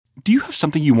Do you have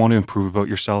something you want to improve about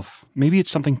yourself? Maybe it's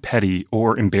something petty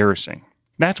or embarrassing.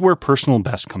 That's where Personal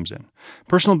Best comes in.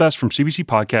 Personal Best from CBC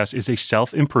Podcast is a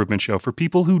self-improvement show for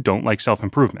people who don't like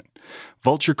self-improvement.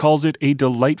 Vulture calls it a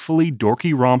delightfully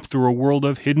dorky romp through a world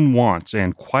of hidden wants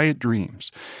and quiet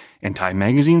dreams. And Time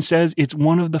Magazine says it's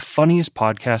one of the funniest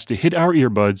podcasts to hit our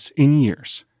earbuds in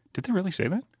years. Did they really say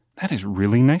that? That is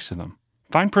really nice of them.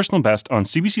 Find Personal Best on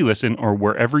CBC Listen or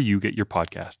wherever you get your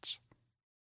podcasts.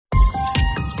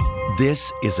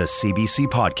 This is a CBC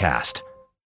podcast.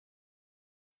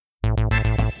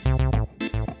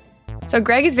 So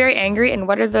Greg is very angry, and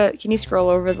can you scroll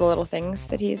over the little things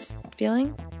that he's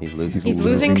feeling? He's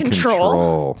losing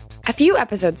control. A few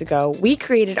episodes ago, we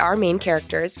created our main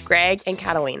characters, Greg and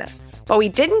Catalina. But we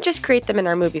didn't just create them in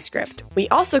our movie script. We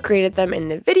also created them in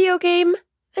the video game,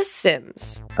 The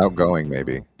Sims. Outgoing,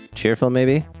 maybe. Cheerful,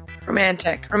 maybe?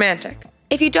 Romantic.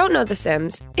 If you don't know The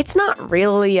Sims, it's not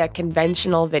really a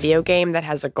conventional video game that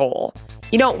has a goal.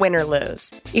 You don't win or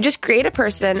lose. You just create a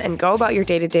person and go about your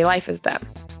day-to-day life as them.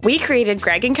 We created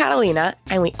Greg and Catalina,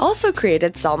 and we also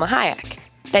created Salma Hayek.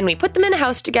 Then we put them in a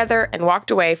house together and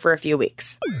walked away for a few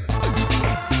weeks.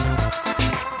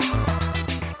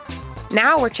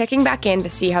 Now we're checking back in to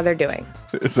see how they're doing.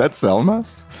 Is that Selma?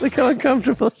 Look how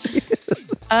uncomfortable she is.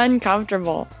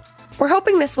 Uncomfortable. We're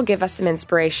hoping this will give us some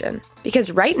inspiration,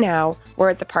 because right now, we're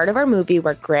at the part of our movie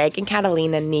where Greg and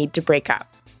Catalina need to break up.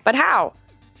 But how?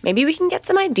 Maybe we can get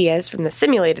some ideas from the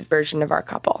simulated version of our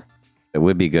couple. It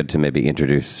would be good to maybe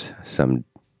introduce some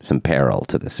peril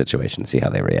to this situation, see how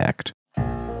they react.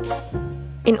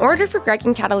 In order for Greg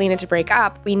and Catalina to break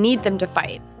up, we need them to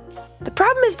fight. The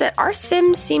problem is that our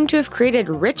Sims seem to have created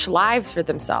rich lives for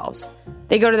themselves.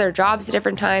 They go to their jobs at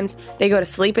different times, they go to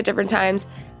sleep at different times,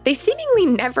 they seemingly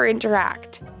never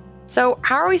interact. So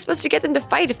how are we supposed to get them to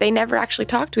fight if they never actually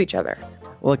talk to each other?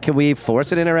 Well, can we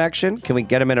force an interaction? Can we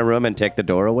get them in a room and take the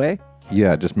door away?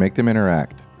 Yeah, just make them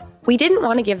interact. We didn't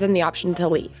want to give them the option to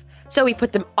leave, so we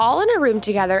put them all in a room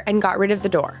together and got rid of the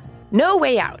door. No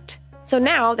way out. So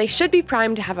now they should be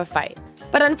primed to have a fight.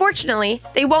 But unfortunately,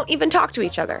 they won't even talk to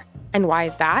each other. And why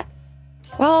is that?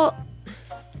 Well,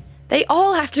 they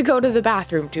all have to go to the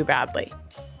bathroom too badly.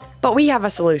 But we have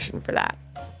a solution for that.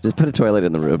 Just put a toilet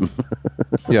in the room.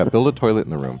 Yeah, build a toilet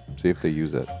in the room. See if they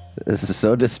use it. This is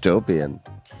so dystopian.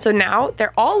 So now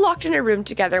they're all locked in a room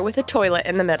together with a toilet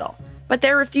in the middle. But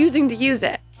they're refusing to use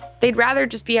it. They'd rather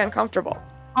just be uncomfortable.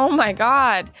 Oh my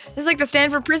God. This is like the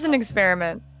Stanford prison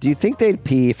experiment. Do you think they'd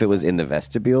pee if it was in the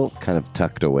vestibule, kind of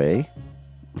tucked away?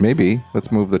 Maybe.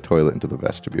 Let's move the toilet into the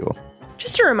vestibule.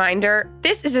 Just a reminder,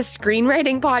 this is a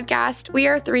screenwriting podcast. We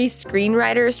are 3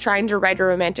 screenwriters trying to write a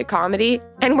romantic comedy,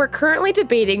 and we're currently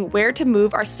debating where to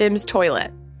move our Sims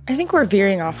toilet. I think we're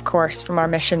veering off course from our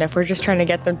mission if we're just trying to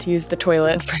get them to use the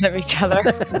toilet in front of each other.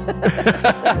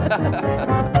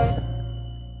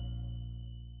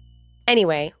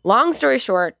 Anyway, long story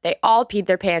short, they all peed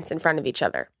their pants in front of each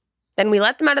other. Then we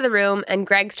let them out of the room, and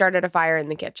Greg started a fire in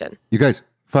the kitchen. You guys,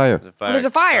 fire. There's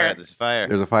a fire. There's a fire.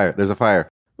 There's a fire. There's a fire.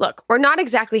 Look, we're not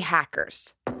exactly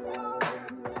hackers.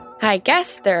 I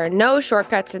guess there are no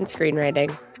shortcuts in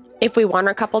screenwriting. If we want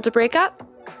our couple to break up,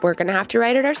 we're going to have to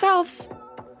write it ourselves.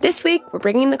 This week, we're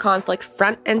bringing the conflict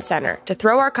front and center to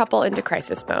throw our couple into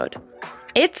crisis mode.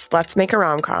 It's Let's Make a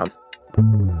Rom-Com.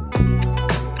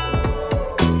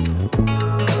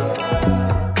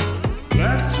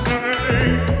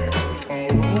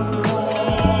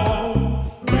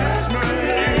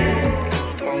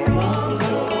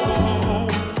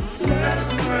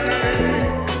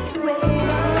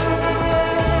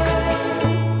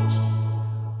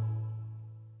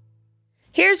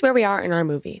 Here's where we are in our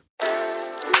movie.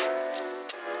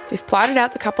 We've plotted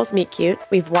out the couple's meet cute,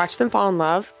 we've watched them fall in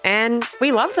love, and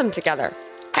we love them together.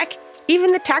 Heck,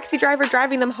 even the taxi driver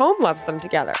driving them home loves them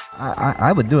together.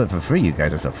 I would do it for free, you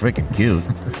guys are so freaking cute.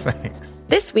 Thanks.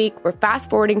 This week, we're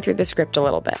fast-forwarding through the script a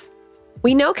little bit.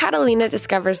 We know Catalina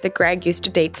discovers that Greg used to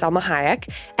date Salma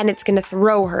Hayek, and it's going to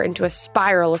throw her into a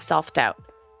spiral of self-doubt.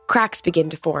 Cracks begin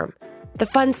to form. The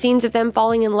fun scenes of them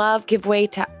falling in love give way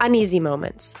to uneasy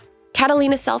moments.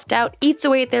 Catalina's self-doubt eats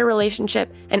away at their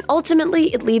relationship, and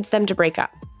ultimately it leads them to break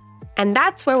up. And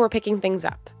that's where we're picking things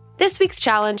up. This week's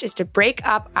challenge is to break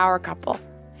up our couple.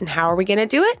 And how are we going to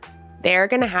do it? They're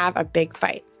going to have a big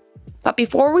fight. But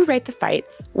before we write the fight,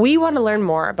 we want to learn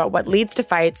more about what leads to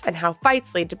fights and how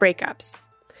fights lead to breakups.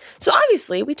 So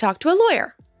obviously, we talked to a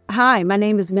lawyer. Hi, my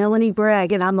name is Melanie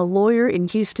Bragg, and I'm a lawyer in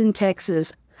Houston,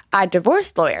 Texas. A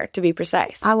divorce lawyer, to be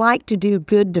precise. I like to do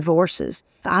good divorces.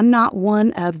 I'm not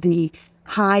one of the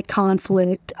high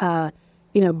conflict,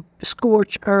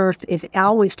 scorched earth. I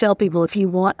always tell people, if you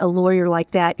want a lawyer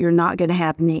like that, you're not going to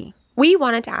have me. We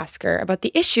wanted to ask her about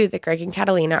the issue that Greg and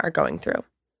Catalina are going through.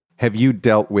 Have you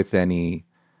dealt with any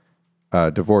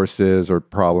divorces or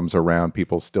problems around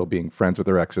people still being friends with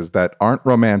their exes that aren't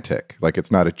romantic? Like it's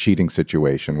not a cheating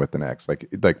situation with an ex,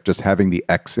 like just having the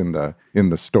ex in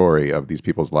the story of these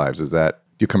people's lives. Do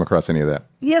you come across any of that?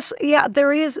 Yes, yeah,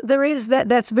 there is that.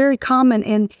 That's very common,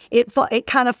 and it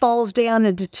kind of falls down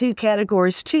into two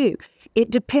categories too. It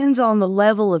depends on the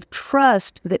level of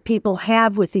trust that people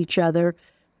have with each other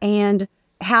and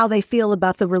how they feel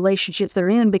about the relationship they're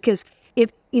in. Because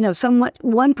if,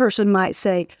 one person might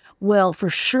say, well, for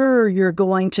sure you're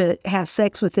going to have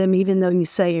sex with them even though you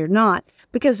say you're not,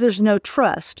 because there's no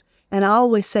trust. And I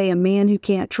always say a man who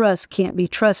can't trust can't be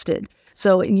trusted.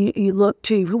 So you look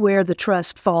to where the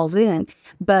trust falls in.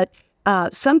 But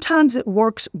sometimes it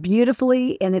works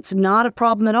beautifully and it's not a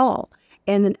problem at all.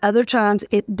 And then other times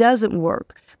it doesn't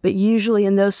work. But usually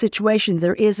in those situations,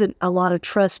 there isn't a lot of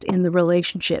trust in the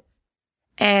relationship.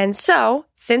 And so,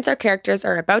 since our characters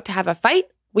are about to have a fight,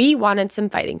 we wanted some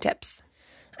fighting tips.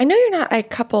 I know you're not a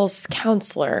couples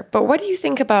counselor, but what do you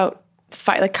think about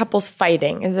couples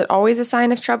fighting? Is it always a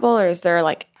sign of trouble, or is there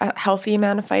a healthy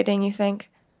amount of fighting, you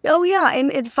think? Oh, yeah,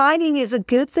 and fighting is a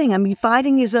good thing. I mean,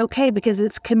 fighting is okay because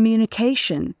it's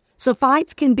communication. So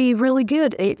fights can be really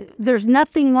good. There's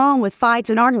nothing wrong with fights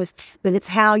and arguments, but it's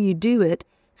how you do it.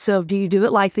 So do you do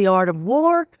it like the art of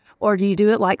war, or do you do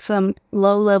it like some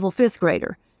low-level fifth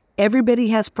grader? Everybody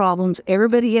has problems.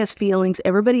 Everybody has feelings.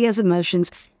 Everybody has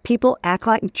emotions. People act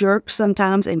like jerks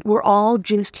sometimes, and we're all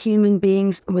just human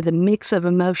beings with a mix of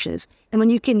emotions. And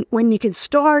when you can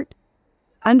start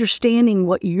understanding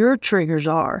what your triggers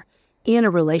are in a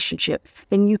relationship,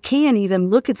 then you can even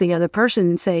look at the other person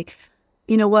and say,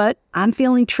 you know what, I'm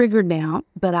feeling triggered now,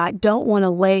 but I don't want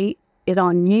to lay it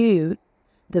on you.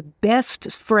 The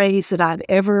best phrase that I've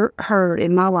ever heard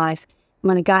in my life,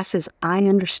 when a guy says, I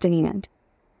understand.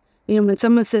 When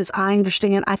someone says, I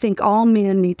understand, I think all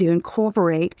men need to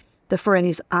incorporate the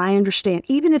phrase, I understand.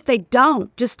 Even if they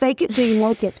don't, just fake it till you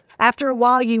make it. After a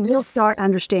while, you will start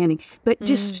understanding. But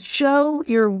just show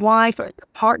your wife or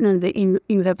partner that you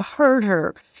have heard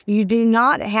her. You do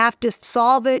not have to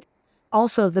solve it.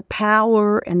 Also, the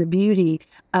power and the beauty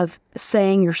of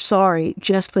saying you're sorry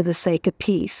just for the sake of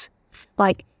peace.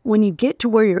 Like when you get to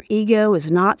where your ego is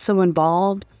not so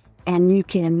involved and you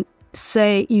can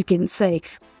say,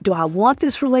 do I want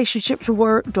this relationship to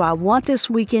work? Do I want this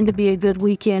weekend to be a good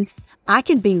weekend? I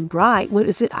can be right. What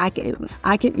is it?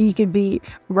 You can be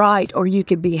right or you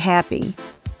can be happy.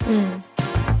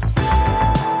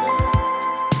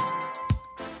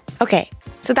 Okay,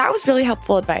 so that was really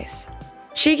helpful advice.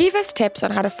 She gave us tips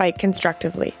on how to fight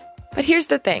constructively. But here's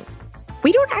the thing.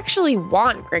 We don't actually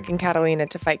want Greg and Catalina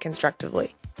to fight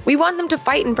constructively. We want them to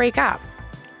fight and break up.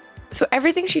 So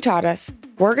everything she taught us,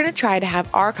 we're going to try to have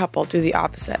our couple do the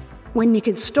opposite. When you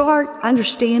can start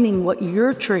understanding what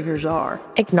your triggers are.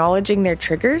 Acknowledging their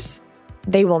triggers,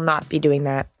 they will not be doing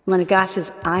that. When a guy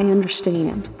says, I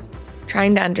understand.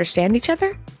 Trying to understand each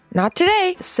other? Not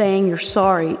today. Saying you're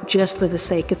sorry just for the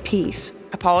sake of peace.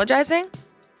 Apologizing?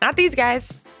 Not these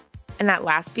guys. And that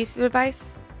last piece of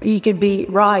advice? You could be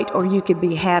right or you could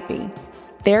be happy.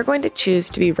 They're going to choose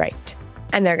to be right.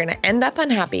 And they're going to end up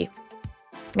unhappy.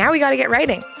 Now we got to get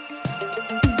writing.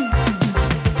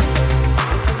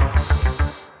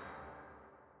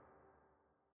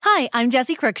 Hi, I'm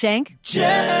Jessie Cruikshank. Jessie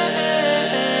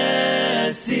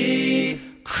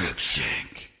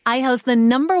Cruikshank. I host the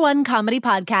 #1 comedy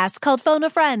podcast called Phone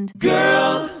a Friend.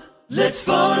 Girl, let's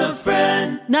phone a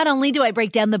friend. Not only do I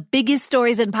break down the biggest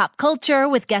stories in pop culture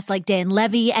with guests like Dan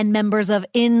Levy and members of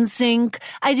NSYNC,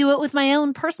 I do it with my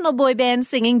own personal boy band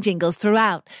singing jingles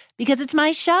throughout. Because it's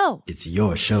my show. It's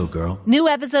your show, girl. New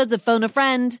episodes of Phone a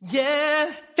Friend.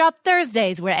 Yeah. Drop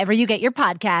Thursdays wherever you get your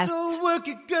podcasts. So work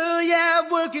it, girl, yeah,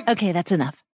 work it. Okay, that's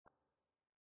enough.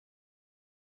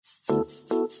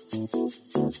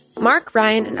 Mark,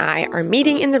 Ryan, and I are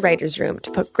meeting in the writer's room to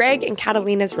put Greg and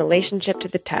Catalina's relationship to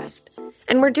the test.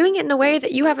 And we're doing it in a way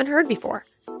that you haven't heard before.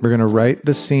 We're going to write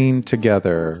the scene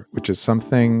together, which is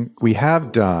something we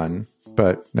have done,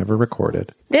 but never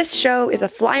recorded. This show is a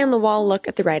fly-on-the-wall look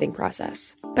at the writing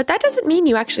process. But that doesn't mean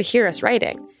you actually hear us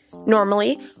writing.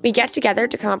 Normally, we get together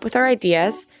to come up with our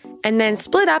ideas, and then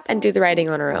split up and do the writing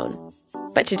on our own.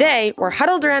 But today, we're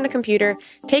huddled around a computer,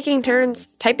 taking turns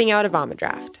typing out a vomit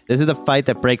draft. This is the fight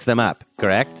that breaks them up,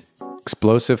 correct?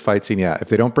 Explosive fight scene, yeah. If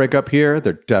they don't break up here,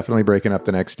 they're definitely breaking up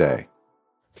the next day.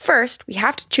 First, we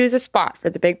have to choose a spot for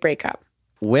the big breakup.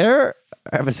 So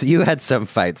you had some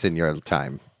fights in your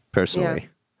time, personally.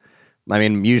 Yeah. I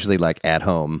mean, usually like at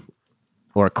home.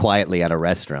 Or quietly at a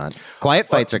restaurant. Quiet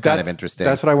fights are kind of interesting.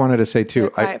 That's what I wanted to say too.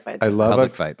 quiet fights I are love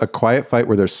Public fights. a quiet fight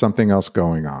where there's something else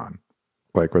going on.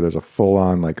 Like where there's a full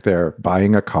on, like they're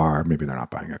buying a car. Maybe they're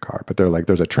not buying a car, but they're like,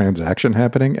 there's a transaction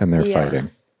happening and they're fighting.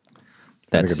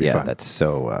 That's fun. That's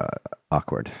so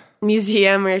awkward.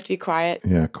 Museum where you have to be quiet.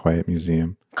 Yeah, quiet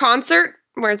museum. Concert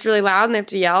where it's really loud and they have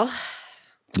to yell.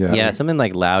 Yeah, something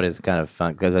like loud is kind of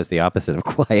fun because that's the opposite of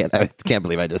quiet. I can't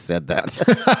believe I just said that.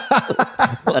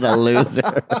 What a loser.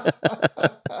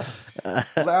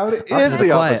 Loud is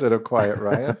the opposite of quiet,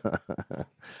 Ryan.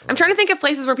 I'm trying to think of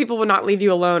places where people would not leave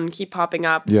you alone and keep popping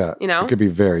up. Yeah, you know? it could be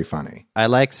very funny. I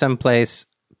like someplace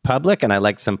public and I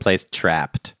like someplace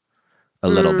trapped a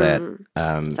little bit.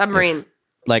 Submarine.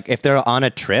 If they're on a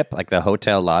trip, like the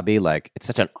hotel lobby, like it's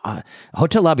such an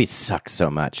hotel lobby sucks so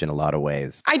much in a lot of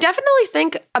ways. I definitely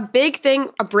think a big thing,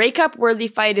 a breakup worthy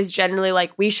fight is generally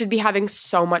like, we should be having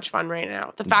so much fun right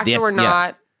now. The fact that we're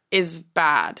not is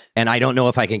bad. And I don't know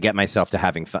if I can get myself to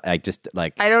having fun. I just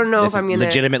like, I don't know if I'm going to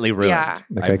legitimately ruined. Yeah.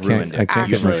 Like I can't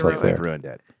get myself there. I've ruined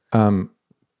it.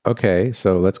 Okay,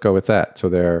 so let's go with that. So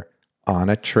they're on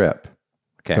a trip.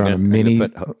 Okay, they're on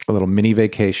a little mini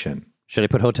vacation. Should I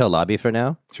put hotel lobby for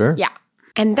now? Sure. Yeah.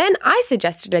 And then I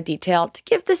suggested a detail to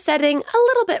give the setting a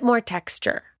little bit more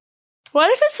texture. What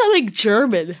if it's something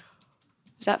German?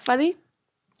 Is that funny?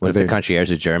 What if the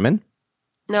concierge is German?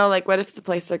 No, like what if the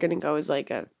place they're going to go is like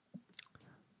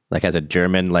has a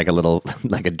German, like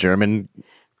a German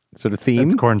sort of theme?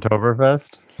 It's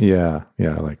Corntoberfest. Yeah, I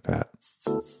like that.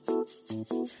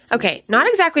 Okay, not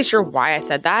exactly sure why I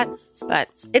said that, but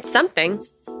it's something.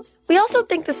 We also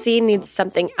think the scene needs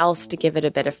something else to give it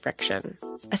a bit of friction.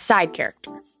 A side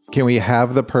character. Can we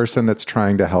have the person that's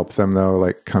trying to help them, though,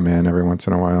 like come in every once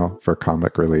in a while for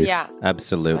comic relief? Yeah.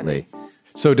 Absolutely.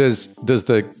 So does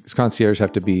the concierge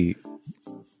have to be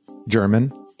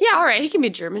German? Yeah, all right, he can be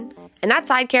German. And that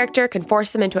side character can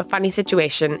force them into a funny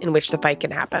situation in which the fight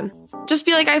can happen. Just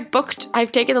be like,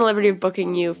 I've taken the liberty of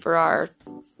booking you for our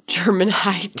German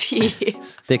high tea.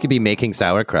 They could be making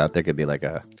sauerkraut. There could be like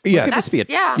a... Yes. Could just be a,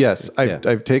 yeah. Yes,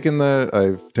 I've taken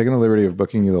the liberty of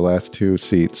booking you the last 2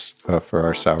 seats for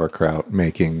our sauerkraut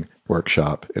making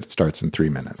workshop. It starts in 3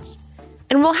 minutes.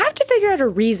 And we'll have to figure out a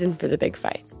reason for the big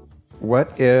fight.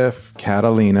 What if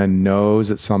Catalina knows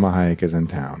that Salma Hayek is in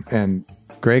town? And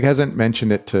Greg hasn't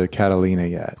mentioned it to Catalina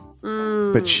yet.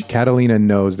 But Catalina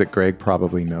knows that Greg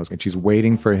probably knows. And she's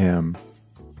waiting for him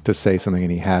to say something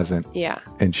and he hasn't. Yeah.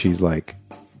 And she's like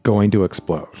going to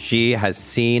explode. She has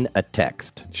seen a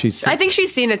text. I think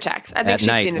she's seen a text. I think at she's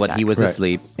night seen a when text. he was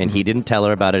asleep, and he didn't tell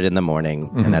her about it in the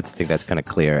morning. And I think that's kind of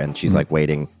clear. And she's like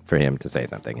waiting for him to say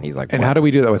something. And he's like, and what? how do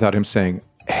we do that without him saying,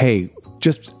 hey,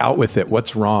 just out with it.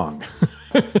 What's wrong?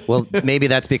 Well, maybe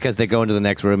that's because they go into the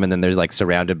next room and then they're like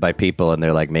surrounded by people and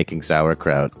they're like making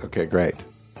sauerkraut. Okay, great.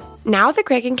 Now that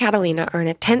Greg and Catalina are in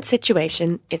a tense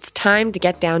situation, it's time to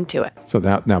get down to it. So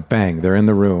now bang, they're in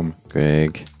the room.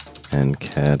 Greg and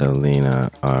Catalina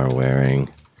are wearing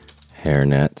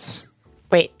hairnets.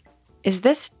 Wait, is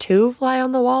this 2 fly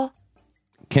on the wall?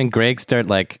 Can Greg start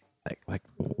like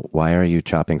why are you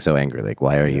chopping so angrily? Like,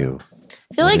 why are you...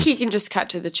 I feel like he can just cut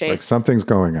to the chase. Like something's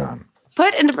going on.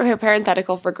 Put in a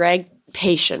parenthetical for Greg,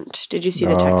 patient. Did you see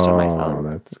the text on my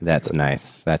phone? That's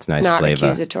nice. That's nice Not flavor.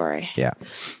 accusatory. Yeah.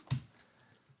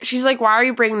 She's like, why are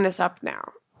you bringing this up now?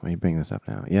 Why are you bringing this up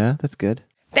now? Yeah, that's good.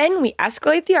 Then we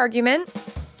escalate the argument.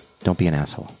 Don't be an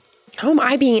asshole. How am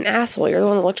I being an asshole? You're the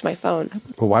one that looked at my phone.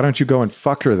 Well, why don't you go and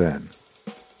fuck her then?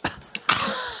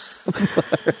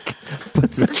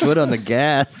 Puts his foot on the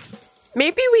gas.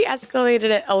 Maybe we escalated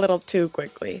it a little too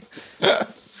quickly.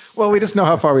 Well, we just know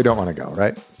how far we don't want to go,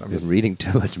 right? So I'm just reading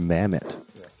too much Mammoth.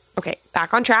 Okay,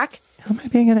 back on track. How am I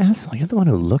being an asshole? You're the one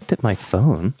who looked at my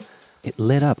phone. It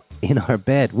lit up in our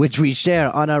bed, which we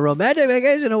share on our romantic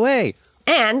vacation away.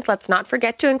 And let's not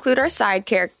forget to include our side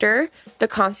character, the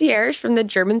concierge from the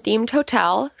German-themed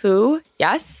hotel, who,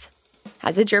 yes,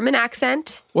 has a German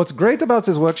accent. What's great about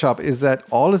this workshop is that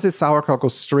all of the sauerkraut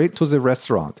goes straight to the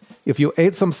restaurant. If you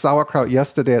ate some sauerkraut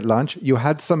yesterday at lunch, you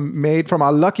had some made from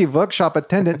our lucky workshop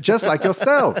attendant just like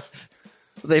yourself.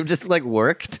 They've just like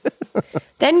worked.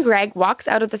 Then Greg walks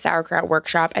out of the sauerkraut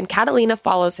workshop and Catalina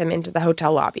follows him into the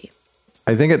hotel lobby.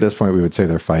 I think at this point we would say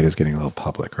their fight is getting a little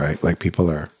public, right? Like people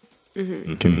are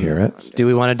can hear it. Do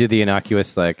we want to do the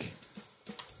innocuous like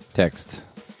text?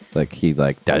 Like he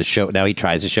like does show now he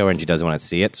tries to show her and she doesn't want to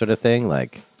see it sort of thing?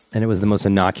 Like, and it was the most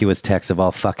innocuous text of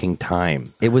all fucking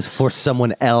time. It was for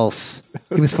someone else.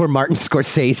 It was for Martin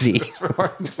Scorsese. It was for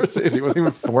Martin Scorsese. It wasn't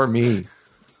even for me.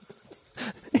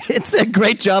 It's a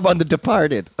great job on The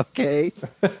Departed, okay?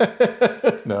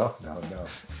 No.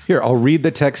 Here, I'll read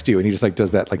the text to you. And he just like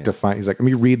does that, like define. He's like, let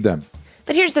me read them.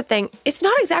 But here's the thing. It's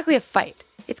not exactly a fight.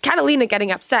 It's Catalina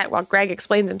getting upset while Greg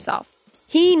explains himself.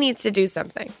 He needs to do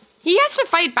something. He has to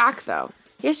fight back, though.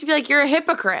 He has to be like, you're a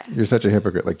hypocrite. You're such a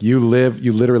hypocrite. Like you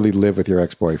literally live with your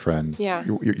ex-boyfriend. Yeah.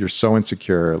 You're so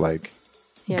insecure. Like,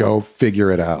 go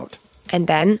figure it out. And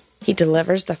then he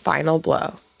delivers the final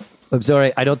blow. I'm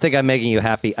sorry. I don't think I'm making you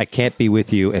happy. I can't be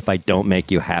with you if I don't make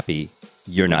you happy.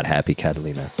 You're not happy,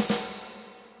 Catalina.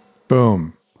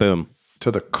 Boom. Boom.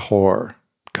 To the core.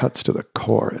 Cuts to the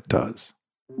core. It does.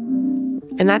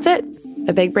 And that's it.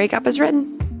 The big breakup is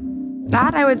written.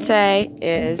 That, I would say,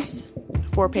 is a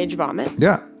 4-page vomit.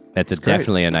 Yeah. That's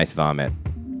definitely a nice vomit.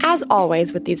 As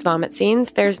always with these vomit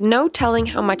scenes, there's no telling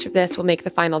how much of this will make the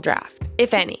final draft,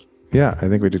 if any. Yeah, I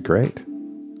think we did great.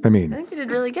 I think we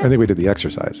did really good. I think we did the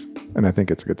exercise, and I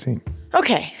think it's a good scene.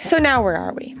 Okay, so now where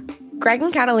are we? Greg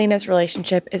and Catalina's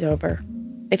relationship is over.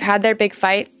 They've had their big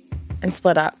fight and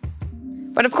split up.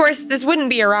 But of course, this wouldn't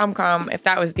be a rom-com if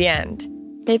that was the end.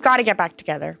 They've got to get back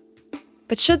together.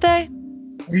 But should they?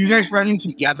 Are you guys writing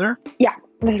together? Yeah,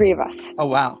 the 3 of us. Oh,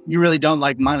 wow. You really don't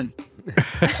like money.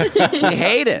 I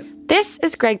hate it. This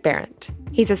is Greg Behrendt.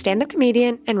 He's a stand-up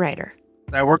comedian and writer.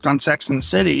 I worked on Sex and the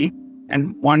City,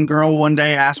 and one girl one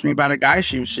day asked me about a guy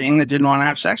she was seeing that didn't want to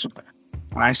have sex with her.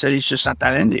 And I said, he's just not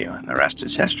that into you, and the rest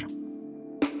is history.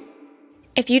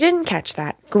 If you didn't catch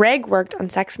that, Greg worked on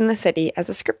Sex and the City as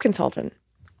a script consultant.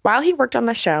 While he worked on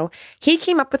the show, he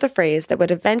came up with a phrase that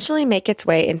would eventually make its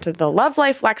way into the love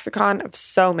life lexicon of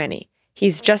so many.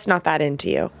 He's just not that into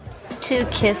you. 2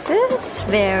 kisses?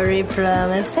 Very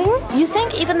promising. You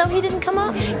think, even though he didn't come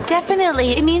up?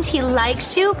 Definitely. It means he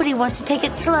likes you, but he wants to take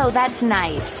it slow. That's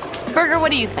nice. Berger, what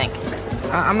do you think?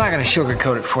 I'm not going to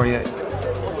sugarcoat it for you.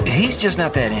 He's just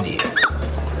not that into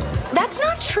you. That's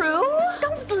not true.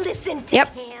 Don't listen to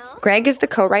Yep. him. Greg is the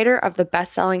co-writer of the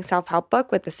best-selling self-help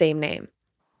book with the same name.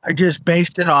 I just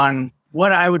based it on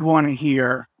what I would want to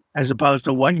hear as opposed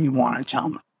to what you want to tell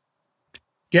me.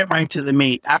 Get right to the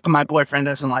meat. How come my boyfriend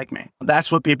doesn't like me?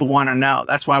 That's what people want to know.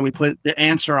 That's why we put the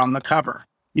answer on the cover.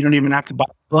 You don't even have to buy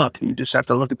the book. You just have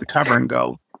to look at the cover and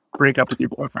go, break up with your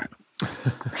boyfriend.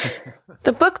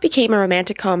 The book became a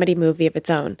romantic comedy movie of its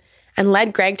own and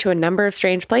led Greg to a number of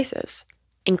strange places,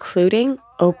 including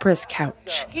Oprah's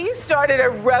couch. He started a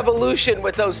revolution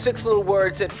with those 6 little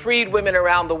words that freed women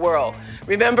around the world.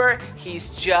 Remember, he's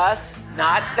just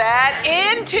not that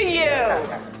into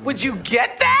you. Would you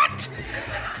get that?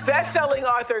 Best-selling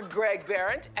author Greg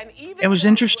Behrendt, and even... It was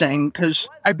interesting because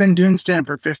I've been doing stand-up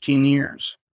for 15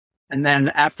 years. And then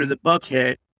after the book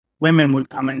hit, women would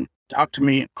come and talk to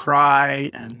me and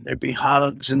cry, and there'd be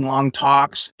hugs and long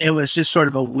talks. It was just sort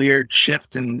of a weird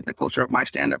shift in the culture of my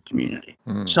stand-up community.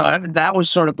 So that was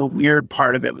sort of the weird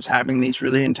part of it, was having these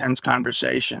really intense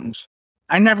conversations.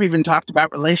 I never even talked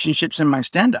about relationships in my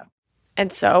stand-up.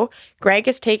 And so, Greg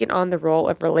has taken on the role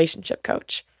of relationship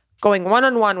coach, going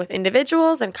one-on-one with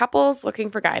individuals and couples looking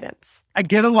for guidance. I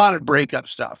get a lot of breakup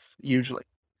stuff, usually.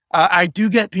 I do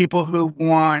get people who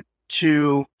want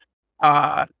to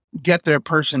get their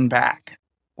person back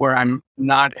where I'm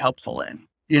not helpful in,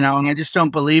 and I just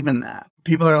don't believe in that.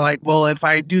 People are like, well, if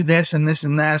I do this and this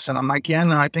and this, and I'm like, yeah,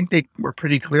 no, I think they were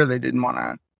pretty clear they didn't want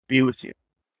to be with you.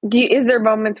 Is there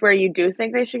moments where you do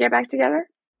think they should get back together?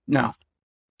 No,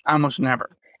 almost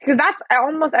never. Because that's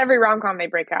almost every rom-com they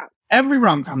break up. Every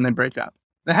rom-com they break up.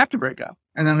 They have to break up,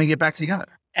 and then they get back together.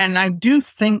 And I do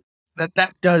think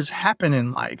that does happen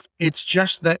in life. It's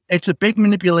just that it's a big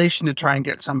manipulation to try and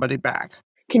get somebody back.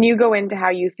 Can you go into how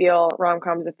you feel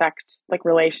rom-coms affect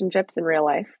relationships in real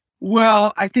life?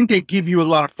 Well, I think they give you a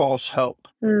lot of false hope,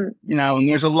 and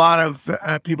there's a lot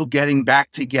of people getting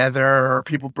back together, or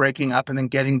people breaking up and then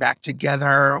getting back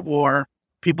together, or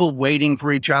people waiting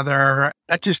for each other.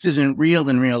 That just isn't real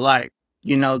in real life.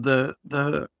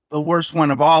 The worst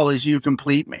one of all is "you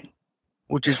complete me,"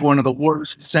 which is one of the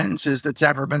worst sentences that's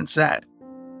ever been said.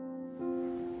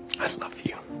 I love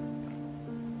you.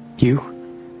 You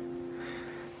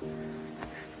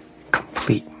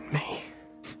complete me.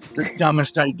 It's the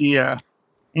dumbest idea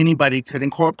anybody could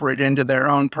incorporate into their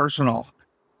own personal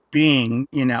being,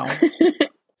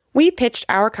 We pitched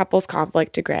our couple's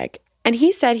conflict to Greg, and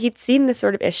he said he'd seen this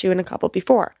sort of issue in a couple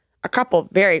before, a couple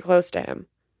very close to him.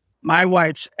 My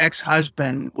wife's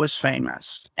ex-husband was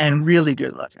famous and really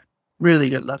good looking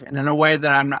in a way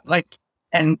that I'm not like,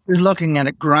 and you're looking at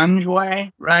a grunge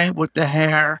way, right? With the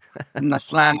hair and the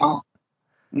flannel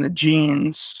and the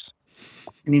jeans,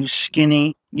 and he was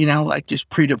skinny, just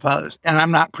predisposed. And I'm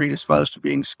not predisposed to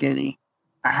being skinny.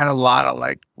 I had a lot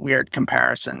of weird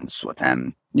comparisons with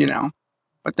him. you know?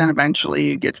 But then eventually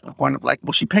you get to the point of like,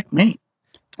 well, she picked me.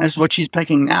 That's what she's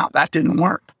picking now. That didn't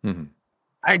work. Mm-hmm.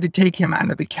 I had to take him out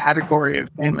of the category of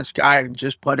famous guy and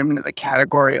just put him into the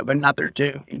category of another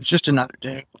dude. He was just another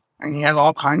dude. And he had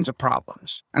all kinds of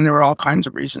problems. And there were all kinds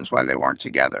of reasons why they weren't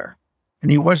together. And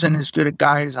he wasn't as good a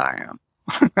guy as I am.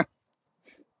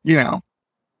 You know?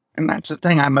 And that's the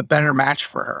thing. I'm a better match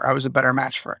for her. I was a better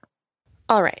match for her.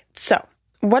 All right, so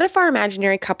what if our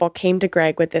imaginary couple came to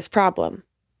Greg with this problem?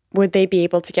 Would they be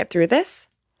able to get through this?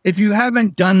 If you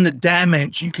haven't done the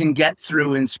damage, you can get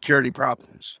through insecurity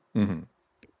problems. Mm-hmm.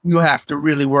 You have to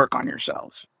really work on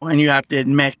yourself. And you have to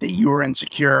admit that you are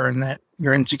insecure and that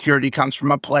your insecurity comes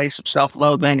from a place of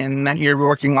self-loathing, and that you're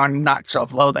working on not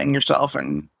self-loathing yourself,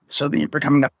 and so that you're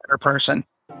becoming a better person.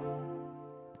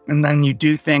 And then you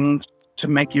do things to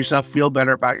make yourself feel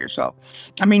better about yourself.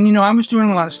 I mean, you know, I was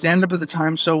doing a lot of stand-up at the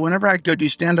time, so whenever I'd go do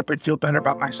stand-up, I'd feel better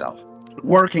about myself.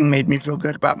 Working made me feel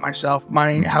good about myself.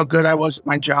 How good I was at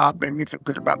my job made me feel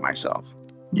good about myself.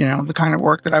 You know, the kind of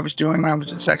work that I was doing when I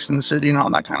was at Sex and the City and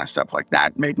all that kind of stuff like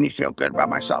that made me feel good about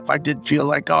myself. I did feel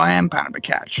like, oh, I am kind of a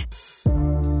catch.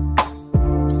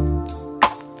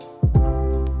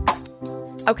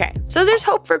 Okay, so there's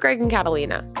hope for Greg and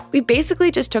Catalina. We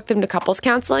basically just took them to couples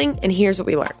counseling, and here's what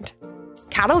we learned.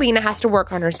 Catalina has to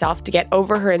work on herself to get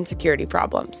over her insecurity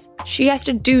problems. She has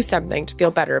to do something to feel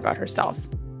better about herself.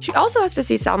 She also has to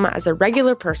see Selma as a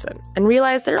regular person and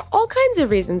realize there are all kinds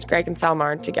of reasons Greg and Selma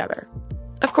aren't together.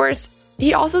 Of course,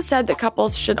 he also said that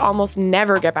couples should almost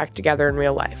never get back together in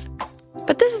real life.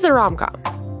 But this is a rom-com.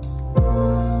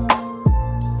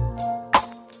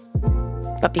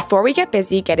 But before we get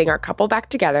busy getting our couple back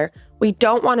together, we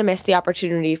don't want to miss the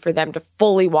opportunity for them to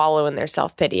fully wallow in their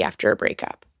self-pity after a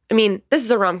breakup. I mean, this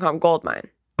is a rom-com goldmine.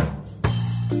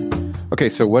 Okay,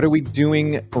 so what are we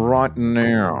doing right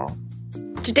now?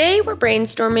 Today, we're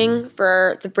brainstorming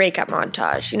for the breakup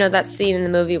montage. You know, that scene in the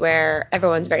movie where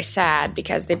everyone's very sad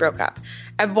because they broke up.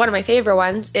 One of my favorite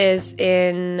ones is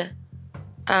in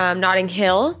Notting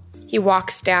Hill. He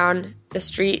walks down the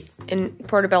street in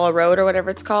Portobello Road or whatever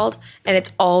it's called, and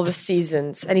it's all the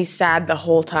seasons, and he's sad the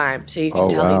whole time. So you can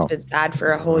tell he's been sad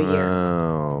for a whole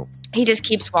year. He just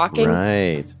keeps walking,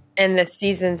 right, and the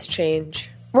seasons change.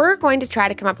 We're going to try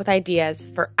to come up with ideas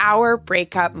for our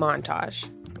breakup montage.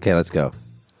 Okay, let's go.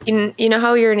 You know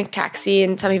how you're in a taxi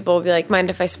and some people will be like,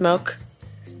 mind if I smoke?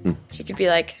 She could be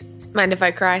like, mind if I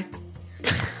cry?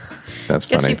 That's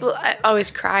because funny. people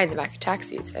always cry in the back of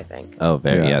taxis, I think. Oh,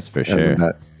 very, yes, for sure.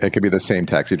 It could be the same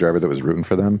taxi driver that was rooting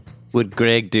for them. Would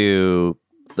Greg do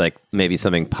like maybe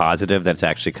something positive that's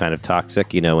actually kind of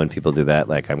toxic? You know, when people do that,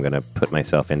 like, I'm going to put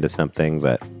myself into something,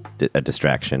 but a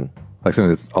distraction. Like something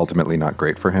that's ultimately not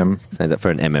great for him. Signs up for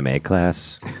an MMA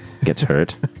class, gets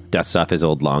hurt, dusts off his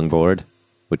old longboard,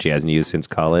 which he hasn't used since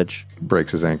college.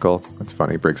 Breaks his ankle. That's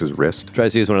funny. Breaks his wrist.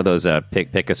 Tries to use one of those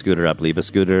pick a scooter up, leave a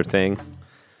scooter thing.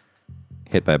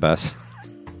 Hit by a bus.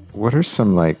 What are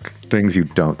some like things you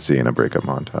don't see in a breakup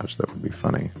montage that would be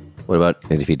funny? What about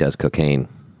if he does cocaine?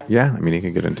 Yeah, I mean, he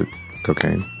can get into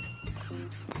cocaine.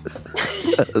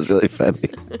 That was really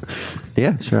funny.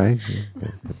 Yeah, sure.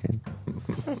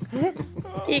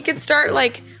 You could start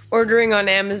like ordering on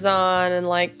Amazon and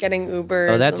like getting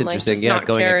Ubers. Oh, that's and, like, interesting. Just Yeah, not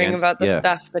going caring against, about the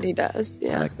stuff that he does.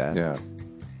 Yeah, I like that. Yeah,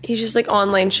 he's just like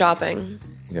online shopping.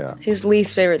 Yeah, his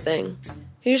least favorite thing.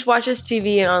 He just watches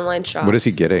TV and online shops. What is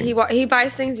he getting? He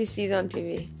buys things he sees on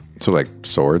TV. So like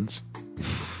swords.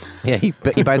 Yeah, he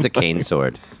buys a cane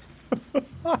sword.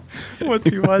 What's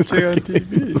he watching on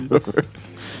TV?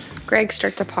 Greg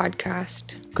starts a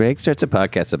podcast. Greg starts a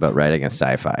podcast about writing a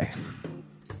sci-fi.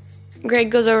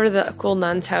 Greg goes over to the cool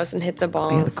nun's house and hits a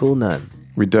bong. Yeah, the cool nun.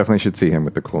 We definitely should see him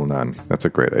with the cool nun. That's a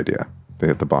great idea. They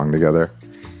hit the bong together.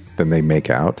 Then they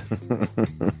make out.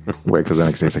 Wakes up the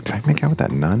next day. He's like, did I make out with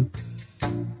that nun?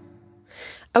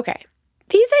 Okay.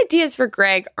 These ideas for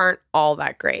Greg aren't all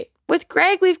that great. With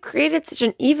Greg, we've created such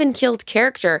an even-keeled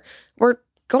character. We're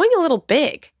going a little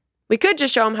big. We could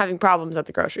just show him having problems at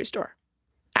the grocery store.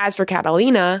 As for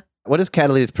Catalina... What is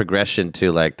Catalina's progression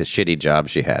to, like, the shitty job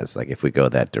she has? Like, if we go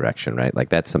that direction, right? Like,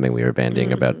 that's something we were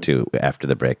bandying about, too, after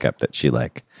the breakup, that she,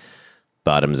 like,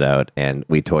 bottoms out, and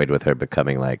we toyed with her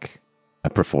becoming, like,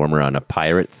 a performer on a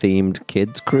pirate-themed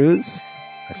kids' cruise.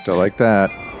 I still like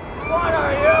that. What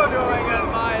are you doing in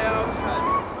my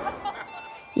ocean?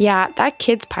 Yeah, that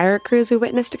kids' pirate cruise we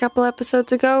witnessed a couple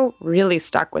episodes ago really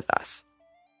stuck with us.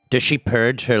 Does she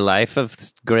purge her life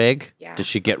of Greg? Yeah. Does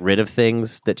she get rid of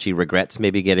things that she regrets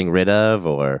maybe getting rid of,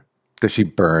 or does she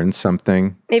burn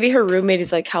something? Maybe her roommate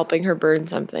is like helping her burn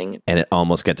something. And it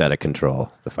almost gets out of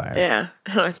control, the fire. Yeah,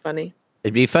 that's funny.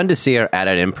 It'd be fun to see her at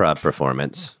an improv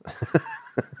performance.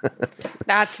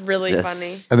 That's really Yes.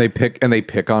 funny. And they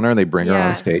pick on her and they bring her Yeah.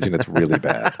 on stage and it's really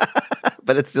bad.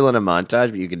 But it's still in a montage,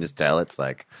 but you can just tell it's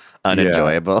like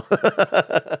unenjoyable.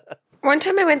 One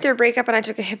time I went through a breakup and I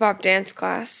took a hip hop dance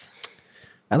class.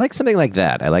 I like something like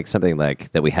that. I like something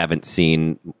like that we haven't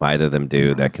seen either of them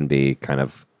do that can be kind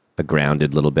of a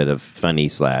grounded little bit of funny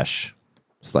 / slice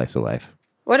of life.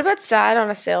 What about Sad on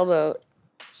a Sailboat?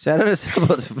 Sad on a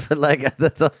Sailboat, but like,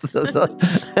 that's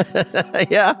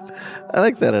yeah, I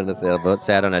like Sad on a Sailboat.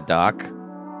 Sad on a Dock.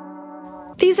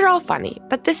 These are all funny,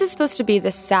 but this is supposed to be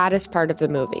the saddest part of the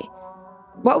movie.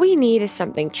 What we need is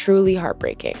something truly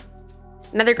heartbreaking.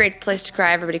 Another great place to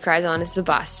cry, everybody cries on, is the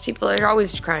bus. People are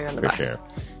always crying on the bus. Sure.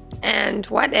 And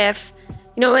what if,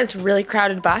 when it's a really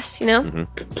crowded bus, you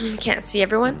can't see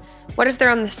everyone. What if they're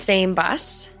on the same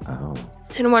bus? Oh.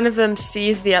 And one of them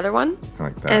sees the other one? I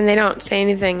like that. And they don't say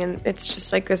anything, and it's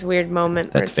just like this weird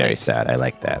moment. That's very sad. I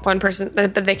like that. One person,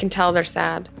 but they can tell they're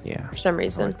sad. Yeah. For some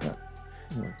reason.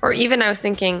 Or even I was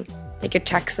thinking they could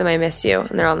text them, I miss you,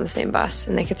 and they're on the same bus.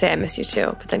 And they could say, I miss you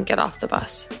too, but then get off the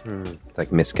bus. It's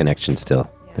like misconnection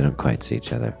still. They don't quite see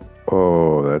each other.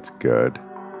 Oh, that's good.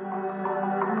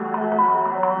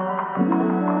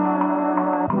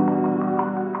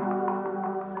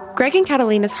 Greg and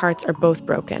Catalina's hearts are both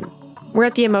broken. We're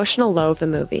at the emotional low of the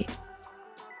movie.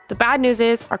 The bad news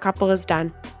is our couple is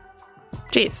done.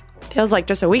 Geez, feels like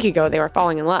just a week ago they were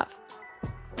falling in love.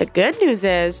 The good news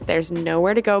is there's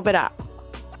nowhere to go but up.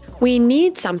 We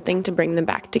need something to bring them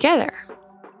back together.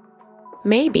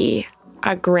 Maybe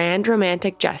a grand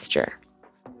romantic gesture.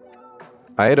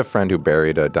 I had a friend who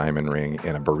buried a diamond ring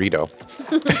in a burrito.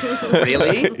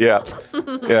 Really? Yeah.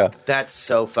 Yeah. That's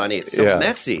so funny. It's so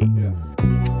messy.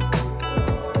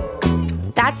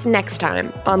 That's next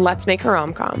time on Let's Make a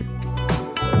Rom-Com.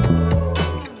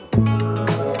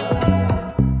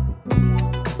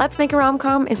 Let's Make a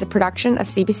Rom-Com is a production of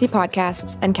CBC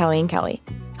Podcasts and Kelly and Kelly.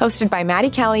 Hosted by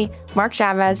Maddy Kelly, Mark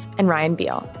Chavez, and Ryan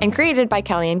Beal, and created by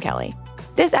Kelly and Kelly.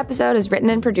 This episode is written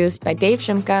and produced by Dave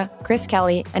Shimka, Chris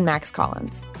Kelly, and Max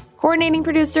Collins. Coordinating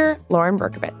producer, Lauren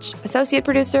Berkovich. Associate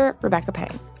producer, Rebecca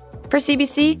Pang. For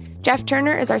CBC, Jeff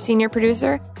Turner is our senior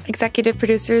producer. Executive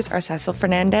producers are Cecil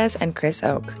Fernandez and Chris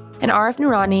Oak. And Arif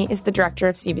Noorani is the director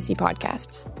of CBC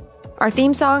Podcasts. Our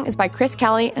theme song is by Chris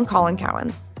Kelly and Colin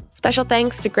Cowan. Special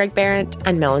thanks to Greg Behrendt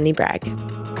and Melanie Bragg.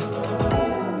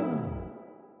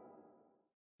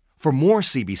 For more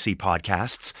CBC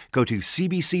podcasts, go to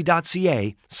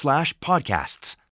cbc.ca/podcasts.